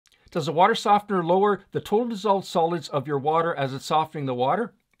Does a water softener lower the total dissolved solids of your water as it's softening the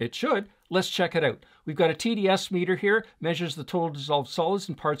water? It should. Let's check it out. We've got a TDS meter here, measures the total dissolved solids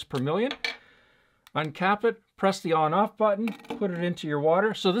in parts per million. Uncap it, press the on-off button, put it into your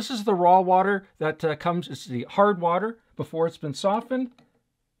water. So this is the raw water that comes, it's the hard water before it's been softened.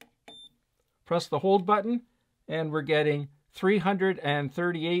 Press the hold button, and we're getting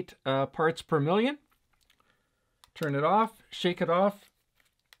 338 parts per million. Turn it off, shake it off.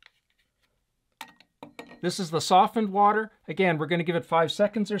 This is the softened water. Again, we're going to give it 5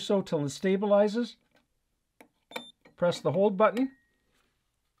 seconds or so till it stabilizes. Press the hold button.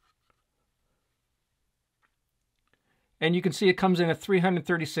 And you can see it comes in at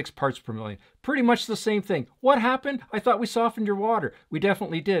 336 parts per million. Pretty much the same thing. What happened? I thought we softened your water. We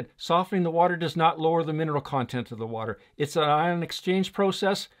definitely did. Softening the water does not lower the mineral content of the water. It's an ion exchange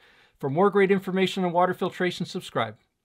process. For more great information on water filtration, subscribe.